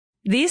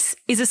This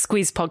is a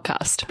Squiz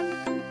podcast.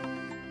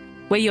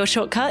 We're your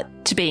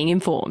shortcut to being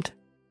informed.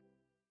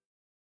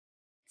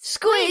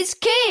 Squiz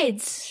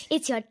Kids!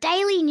 It's your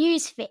daily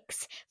news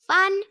fix.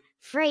 Fun,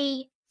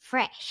 free,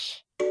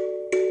 fresh.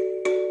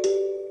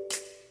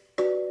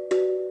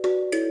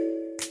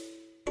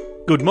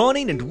 Good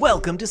morning and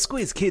welcome to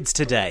Squiz Kids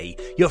Today,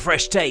 your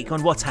fresh take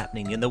on what's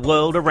happening in the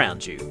world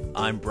around you.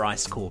 I'm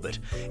Bryce Corbett.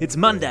 It's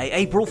Monday,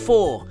 April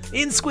 4.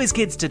 In Squiz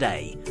Kids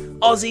Today,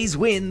 Aussies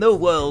win the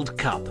World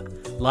Cup.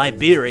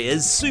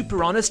 Liberia's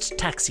super honest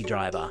taxi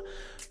driver.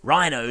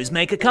 Rhinos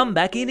make a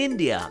comeback in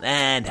India.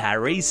 And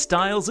Harry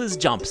Styles'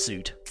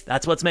 jumpsuit.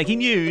 That's what's making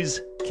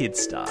news, kids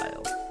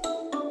style.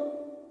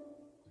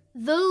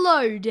 The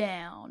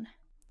Lowdown.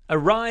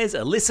 Arise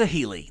Alyssa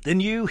Healy, the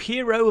new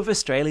hero of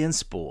Australian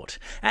sport.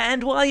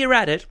 And while you're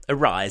at it,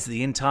 arise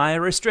the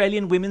entire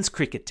Australian women's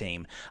cricket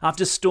team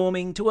after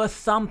storming to a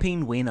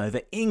thumping win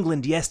over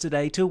England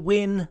yesterday to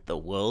win the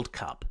World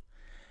Cup.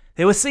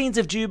 There were scenes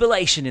of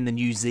jubilation in the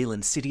New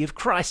Zealand city of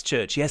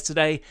Christchurch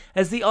yesterday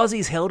as the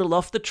Aussies held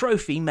aloft the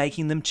trophy,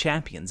 making them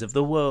champions of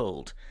the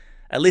world.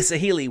 Alyssa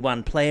Healy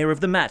won Player of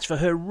the Match for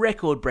her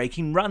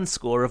record-breaking run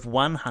score of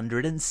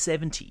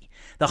 170,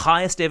 the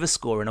highest ever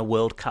score in a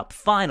World Cup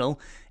final,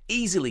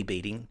 easily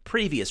beating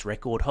previous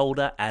record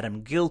holder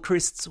Adam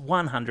Gilchrist's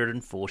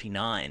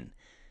 149.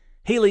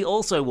 Healy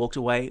also walked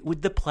away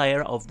with the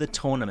Player of the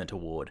Tournament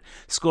award,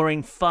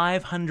 scoring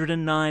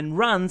 509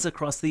 runs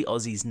across the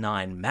Aussies'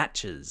 9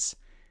 matches.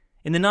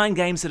 In the 9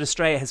 games that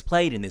Australia has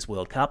played in this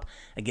World Cup,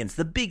 against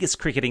the biggest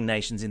cricketing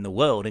nations in the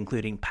world,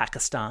 including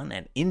Pakistan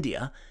and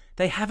India,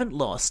 they haven't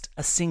lost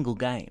a single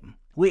game,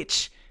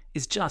 which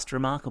is just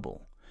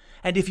remarkable.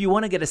 And if you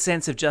want to get a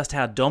sense of just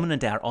how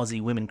dominant our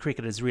Aussie women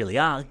cricketers really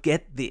are,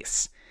 get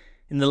this.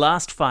 In the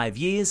last 5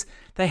 years,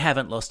 they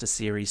haven't lost a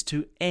series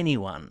to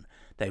anyone.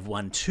 They've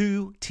won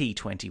 2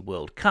 T20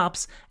 World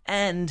Cups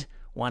and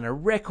won a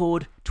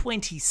record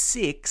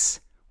 26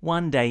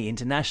 one-day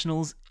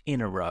internationals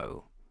in a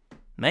row,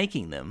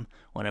 making them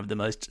one of the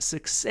most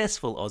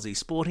successful Aussie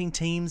sporting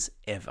teams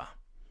ever.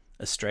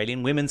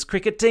 Australian women's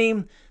cricket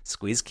team,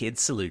 Squiz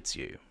Kids salutes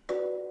you.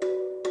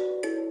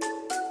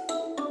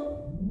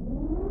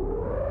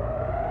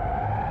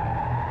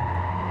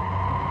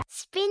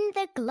 Spin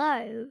the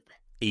globe.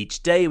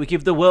 Each day we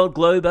give the world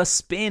globe a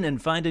spin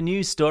and find a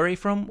news story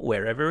from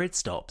wherever it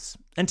stops.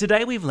 And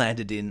today we've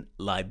landed in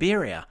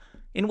Liberia,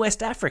 in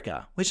West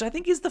Africa, which I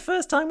think is the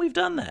first time we've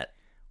done that,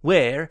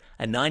 where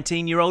a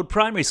 19-year-old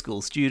primary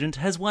school student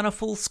has won a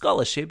full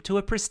scholarship to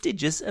a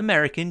prestigious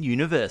American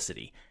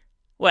university.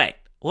 Wait,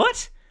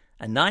 what?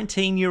 A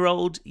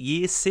 19-year-old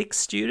Year 6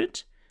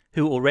 student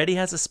who already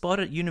has a spot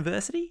at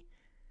university?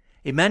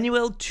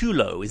 Emmanuel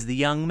Tulo is the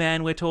young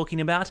man we're talking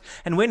about,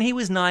 and when he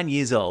was 9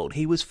 years old,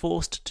 he was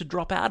forced to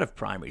drop out of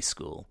primary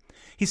school.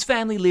 His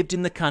family lived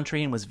in the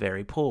country and was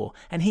very poor,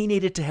 and he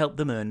needed to help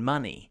them earn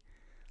money.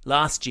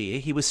 Last year,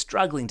 he was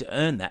struggling to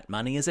earn that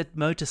money as a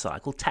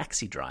motorcycle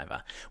taxi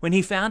driver when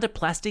he found a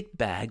plastic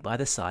bag by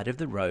the side of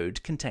the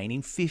road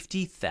containing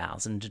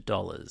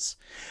 $50,000.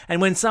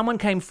 And when someone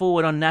came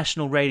forward on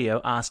national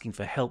radio asking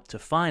for help to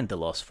find the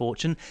lost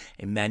fortune,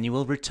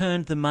 Emmanuel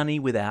returned the money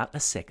without a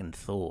second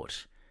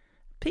thought.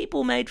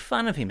 People made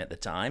fun of him at the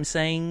time,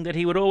 saying that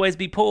he would always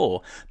be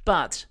poor,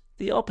 but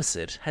the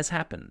opposite has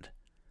happened.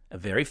 A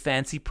very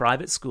fancy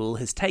private school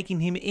has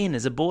taken him in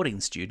as a boarding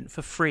student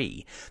for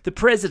free. The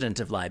president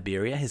of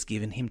Liberia has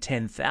given him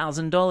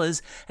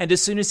 $10,000, and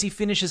as soon as he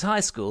finishes high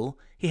school,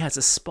 he has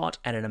a spot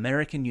at an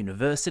American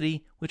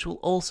university, which will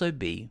also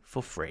be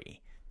for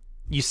free.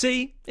 You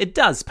see, it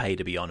does pay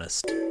to be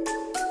honest.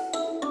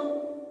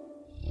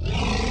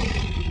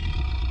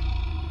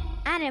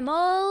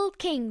 Animal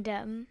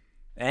Kingdom.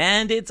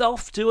 And it's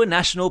off to a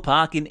national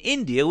park in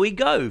India we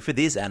go for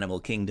this Animal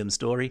Kingdom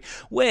story,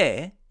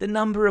 where the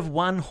number of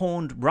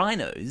one-horned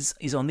rhinos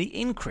is on the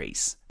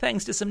increase,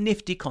 thanks to some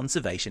nifty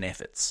conservation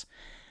efforts.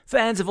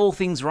 Fans of all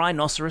things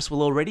rhinoceros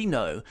will already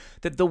know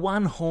that the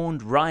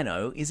one-horned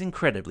rhino is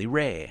incredibly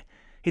rare.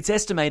 It's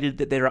estimated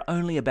that there are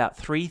only about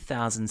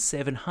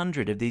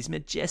 3,700 of these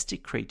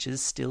majestic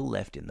creatures still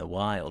left in the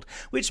wild,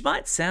 which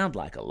might sound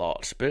like a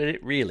lot, but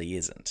it really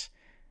isn't.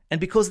 And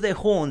because their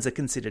horns are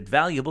considered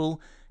valuable,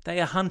 they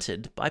are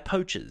hunted by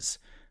poachers.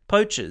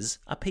 Poachers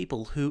are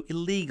people who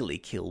illegally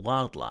kill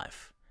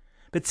wildlife.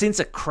 But since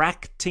a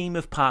crack team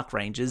of park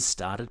rangers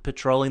started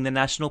patrolling the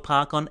national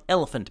park on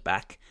elephant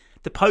back,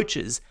 the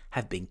poachers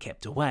have been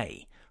kept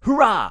away.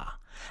 Hurrah!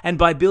 And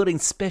by building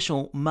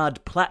special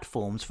mud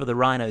platforms for the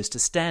rhinos to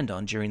stand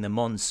on during the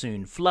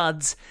monsoon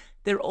floods,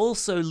 they're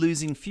also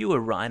losing fewer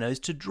rhinos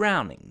to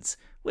drownings,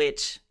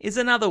 which is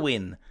another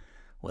win.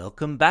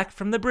 Welcome back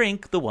from the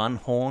brink, the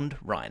one-horned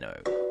rhino.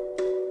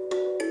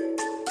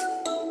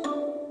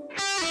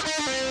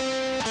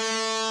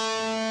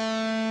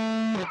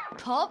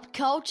 Pop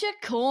Culture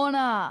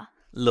Corner.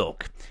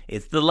 Look,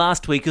 it's the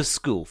last week of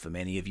school for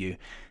many of you,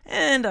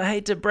 and I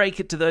hate to break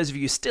it to those of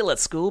you still at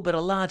school, but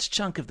a large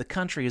chunk of the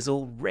country is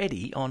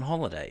already on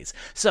holidays.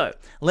 So,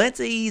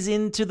 let's ease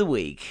into the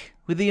week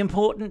with the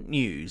important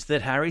news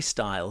that Harry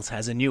Styles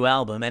has a new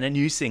album and a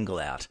new single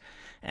out.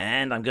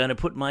 And I'm going to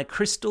put my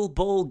crystal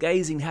ball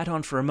gazing hat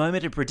on for a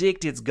moment and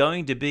predict it's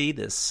going to be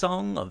the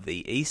song of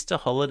the Easter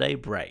holiday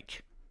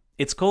break.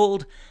 It's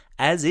called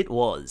As It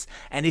Was,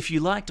 and if you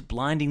liked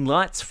Blinding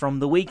Lights from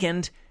The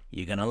Weeknd,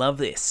 you're going to love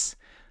this.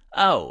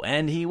 Oh,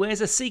 and he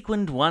wears a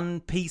sequined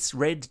one-piece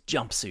red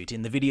jumpsuit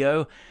in the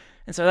video,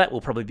 and so that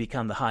will probably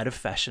become the height of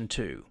fashion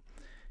too.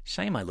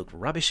 Shame I look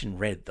rubbish in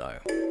red though.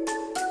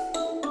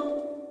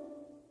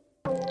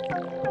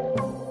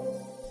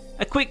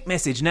 A quick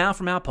message now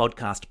from our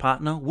podcast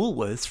partner,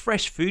 Woolworths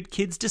Fresh Food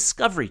Kids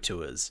Discovery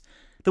Tours.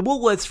 The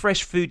Woolworths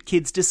Fresh Food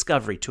Kids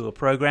Discovery Tour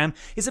program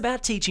is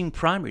about teaching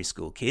primary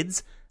school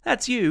kids,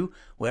 that's you,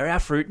 where our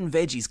fruit and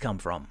veggies come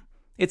from.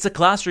 It's a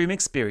classroom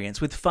experience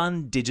with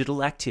fun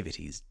digital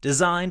activities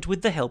designed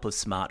with the help of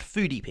smart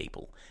foodie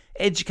people,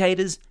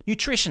 educators,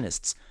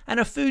 nutritionists, and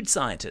a food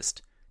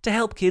scientist to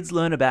help kids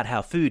learn about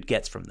how food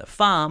gets from the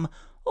farm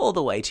all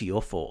the way to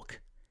your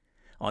fork.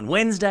 On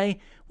Wednesday,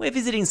 we're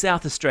visiting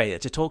South Australia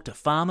to talk to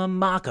farmer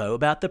Marco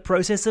about the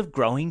process of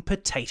growing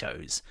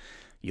potatoes.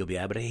 You'll be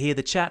able to hear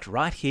the chat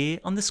right here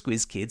on the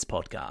Squiz Kids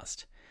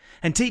podcast.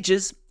 And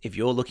teachers, if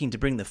you're looking to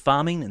bring the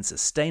farming and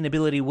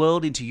sustainability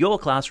world into your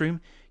classroom,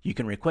 you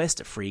can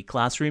request a free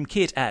classroom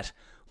kit at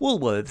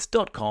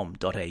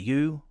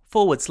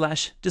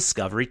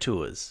woolworths.com.au/discovery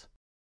tours.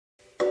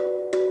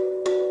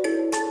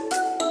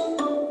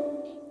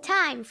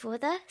 Time for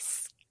the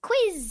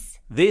quiz.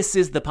 This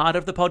is the part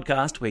of the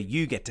podcast where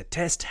you get to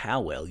test how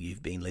well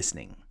you've been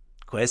listening.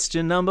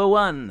 Question number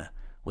 1.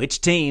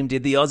 Which team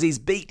did the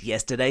Aussies beat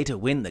yesterday to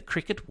win the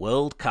Cricket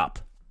World Cup?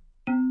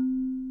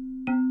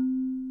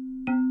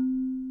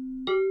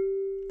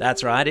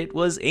 That's right, it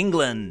was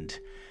England.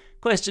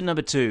 Question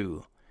number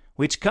 2.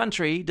 Which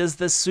country does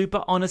the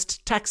super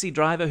honest taxi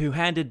driver who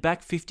handed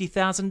back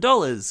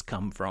 $50,000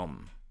 come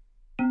from?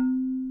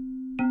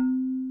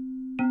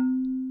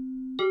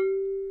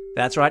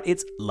 That's right,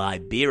 it's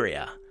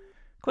Liberia.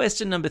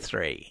 Question number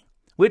 3.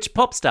 Which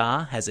pop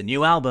star has a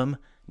new album,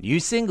 new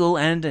single,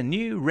 and a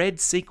new red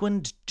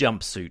sequined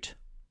jumpsuit?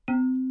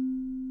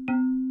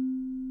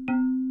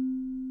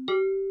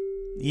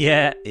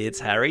 Yeah,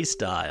 it's Harry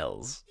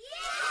Styles.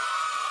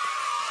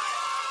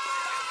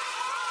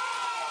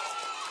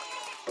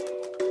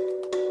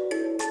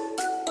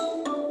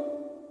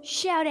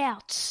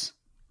 Shout-outs.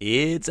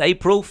 It's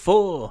April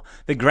 4.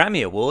 The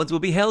Grammy Awards will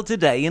be held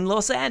today in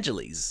Los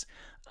Angeles.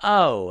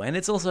 Oh, and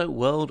it's also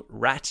World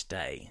Rat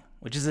Day,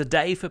 which is a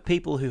day for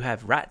people who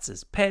have rats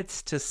as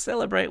pets to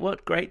celebrate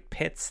what great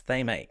pets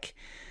they make.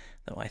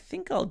 Though I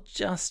think I'll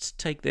just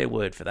take their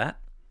word for that.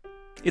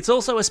 It's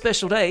also a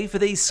special day for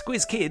these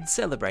Squiz kids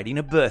celebrating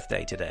a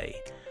birthday today.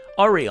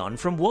 Orion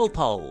from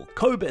Walpole,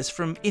 Cobus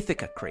from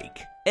Ithaca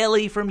Creek,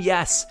 Ellie from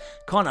Yass,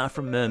 Connor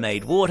from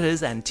Mermaid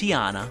Waters, and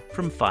Tiana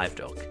from Five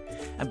Dock.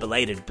 And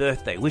belated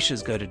birthday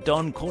wishes go to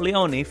Don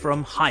Corleone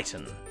from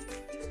Highton.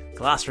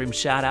 Classroom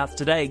shout-outs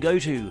today go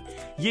to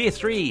Year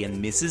 3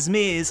 and Mrs.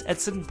 Mears at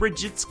St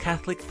Bridget's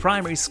Catholic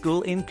Primary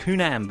School in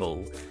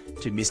Coonamble,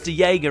 to Mr.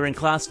 Yeager in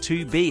Class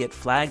 2B at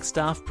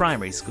Flagstaff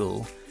Primary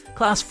School,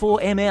 Class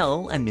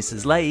 4ML and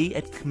Mrs. Leahy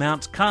at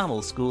Mount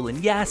Carmel School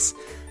in Yass,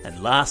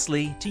 and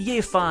lastly to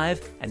Year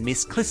 5 and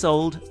Miss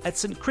Clissold at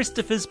St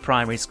Christopher's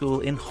Primary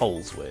School in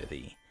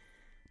Holsworthy.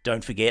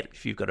 Don't forget,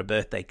 if you've got a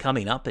birthday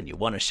coming up and you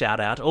want a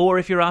shout-out, or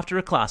if you're after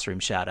a classroom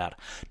shout-out,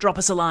 drop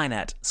us a line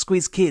at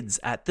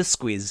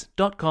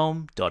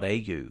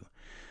squizkids@thesquiz.com.au.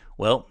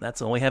 Well,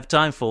 that's all we have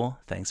time for.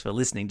 Thanks for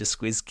listening to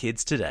Squiz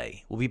Kids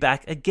today. We'll be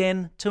back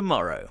again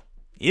tomorrow.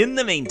 In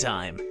the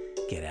meantime,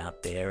 get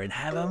out there and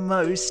have a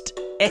most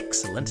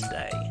excellent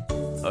day.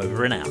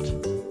 Over and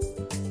out.